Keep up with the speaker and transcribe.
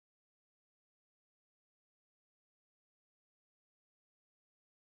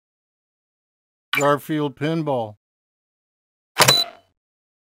Garfield Pinball.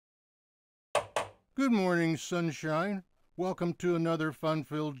 Good morning, sunshine. Welcome to another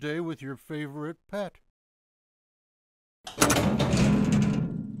fun-filled day with your favorite pet.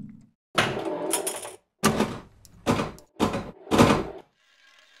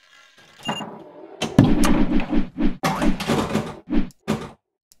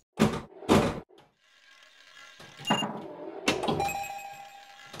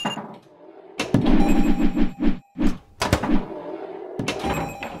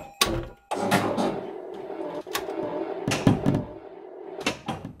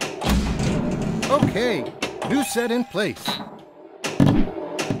 Okay, new set in place.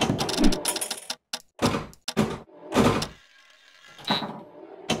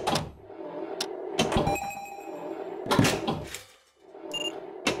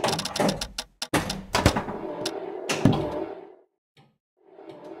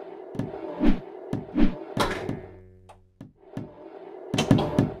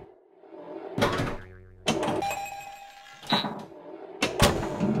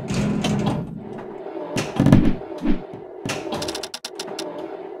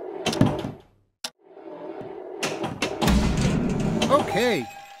 Okay,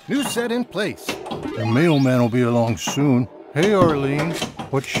 new set in place. The mailman will be along soon. Hey, Arlene,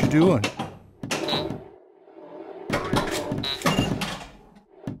 what you doing?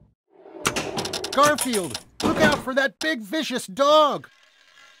 Garfield, look out for that big vicious dog!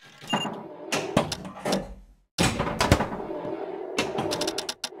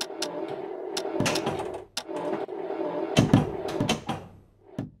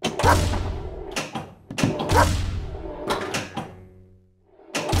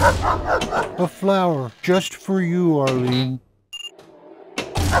 A flower just for you, Arlene.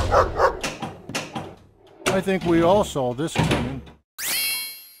 I think we all saw this coming.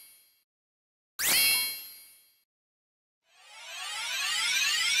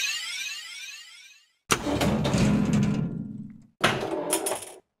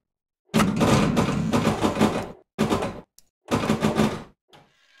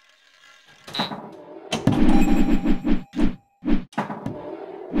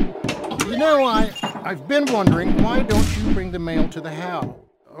 You know, I've been wondering, why don't you bring the mail to the house?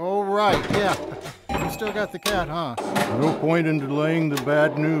 Oh, right, yeah. You still got the cat, huh? No point in delaying the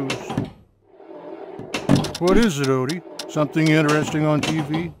bad news. What is it, Odie? Something interesting on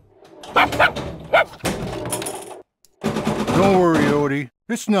TV? Don't worry, Odie.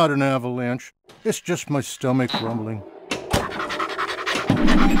 It's not an avalanche. It's just my stomach rumbling.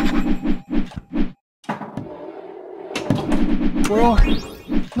 Well,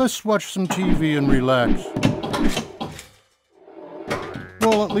 let's watch some TV and relax.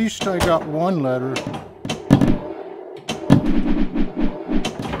 Well, at least I got one letter.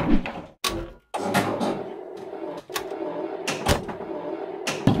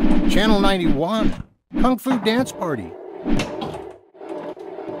 Channel 91, Kung Fu Dance Party.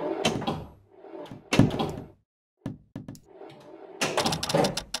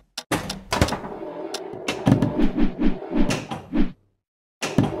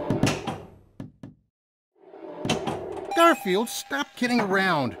 Garfield, stop kidding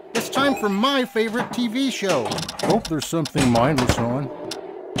around. It's time for my favorite TV show. Hope there's something mindless on.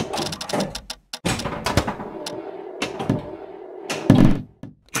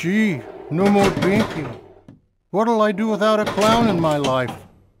 Gee, no more Binky. What'll I do without a clown in my life?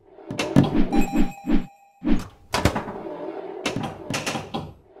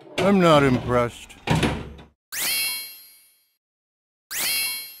 I'm not impressed.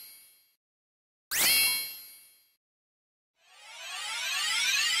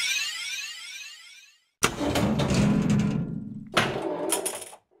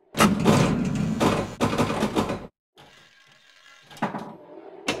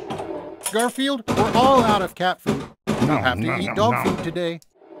 Garfield, we're all out of cat food. We'll have to eat dog food today.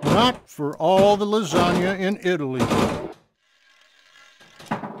 Not for all the lasagna in Italy.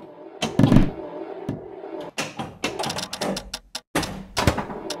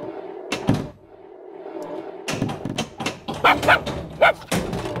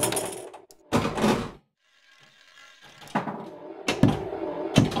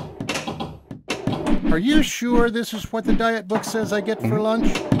 Are you sure this is what the diet book says I get for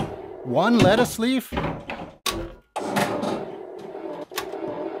lunch? One lettuce leaf?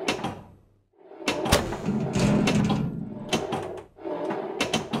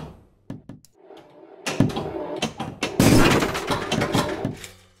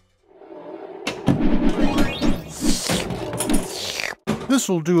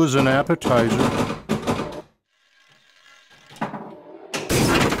 This'll do as an appetizer.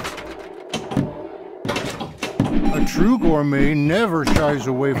 true gourmet never shies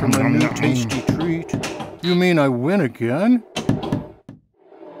away from a new tasty treat. You mean I win again?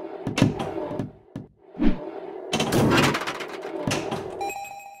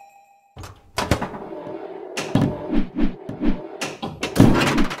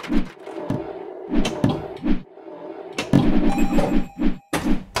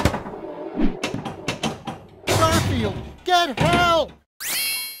 Garfield, get help!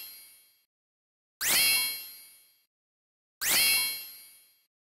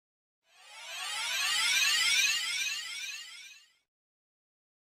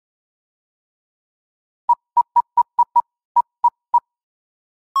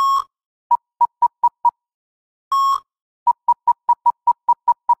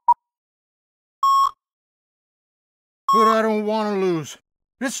 But I don't want to lose.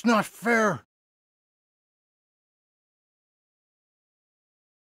 It's not fair.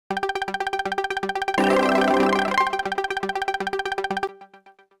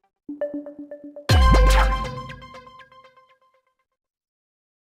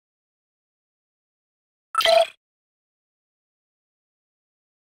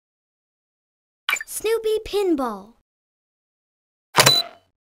 Snoopy Pinball.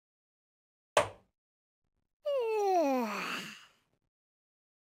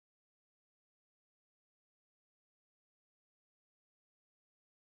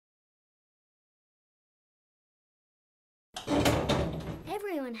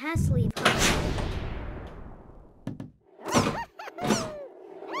 Everyone has to leave home.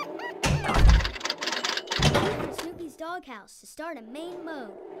 Use Snoopy's doghouse to start a main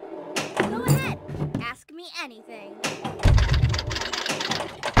mode. Go ahead. Ask me anything. It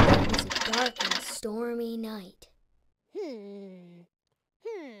was a dark and stormy night.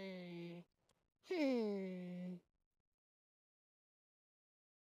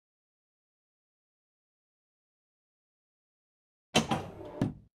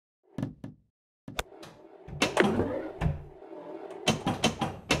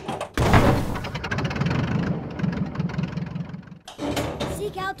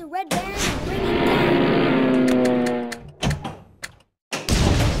 Seek out the Red Baron and bring him down.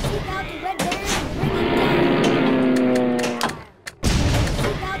 Seek out the Red Baron and bring him down.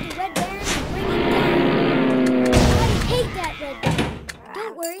 Seek out the Red Baron and bring him down. I hate that Red Baron.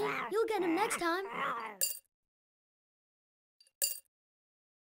 Don't worry, you'll get him next time.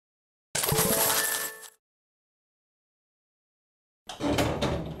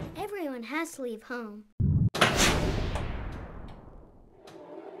 Everyone has to leave home.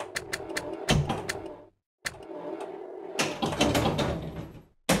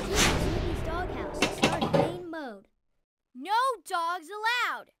 Snoopy's doghouse to start main mode. No dogs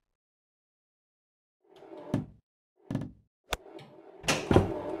allowed.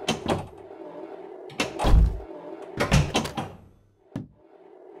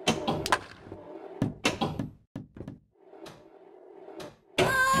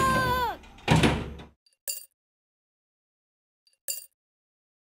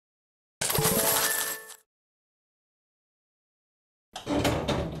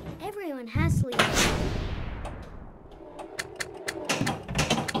 Everyone has to leave home.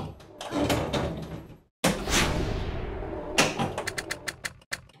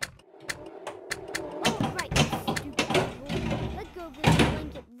 All right, you stupid fool. Let go of this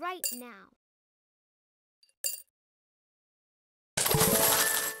blanket right now.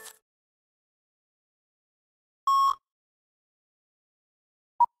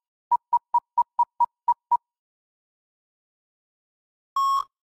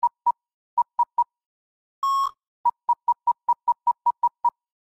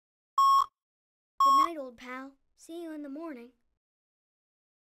 Good night, old pal. See you in the morning.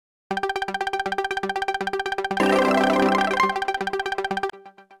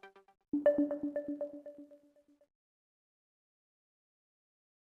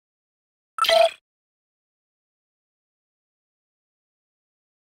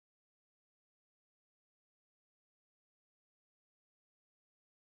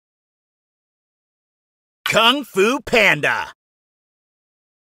 Kung Fu Panda.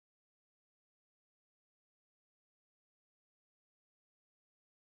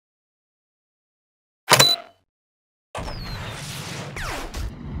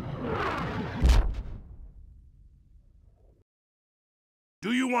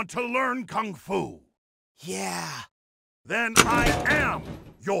 Do you want to learn Kung Fu? Yeah. Then I am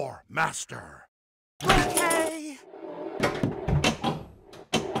your master. Okay.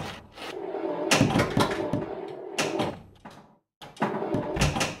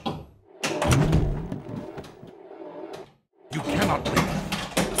 You cannot leave.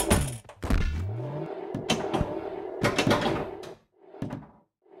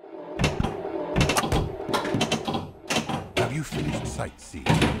 sightsee.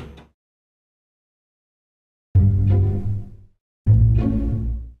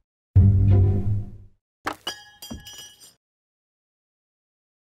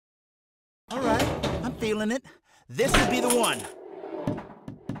 All right, I'm feeling it. This will be the one.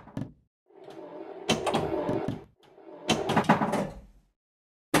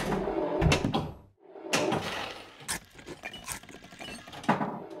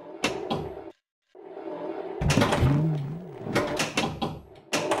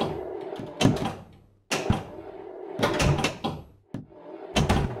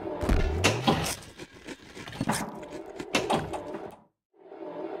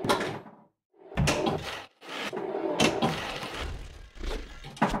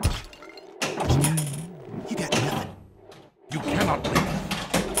 You got nothing. You cannot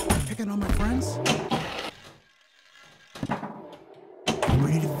leave. Picking on my friends? I'm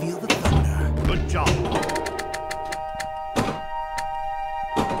ready to feel the thunder. Good job.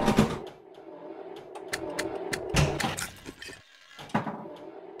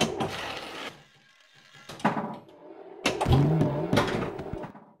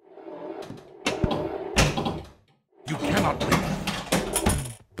 You cannot leave.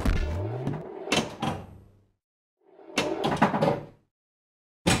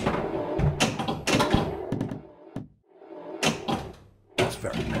 It's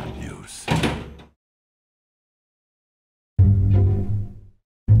very bad news.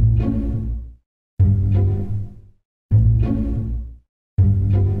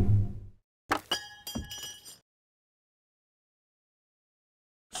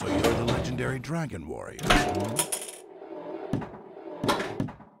 So you're the legendary dragon warrior.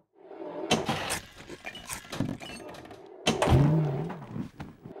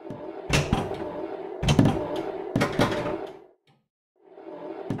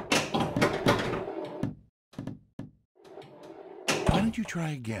 Why don't you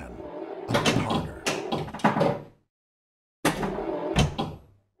try again? A little harder.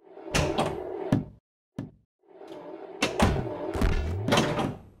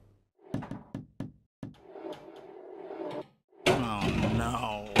 Oh,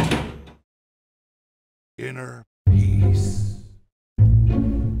 no. Inner peace.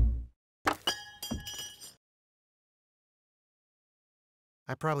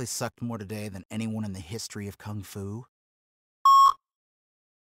 I probably sucked more today than anyone in the history of Kung Fu.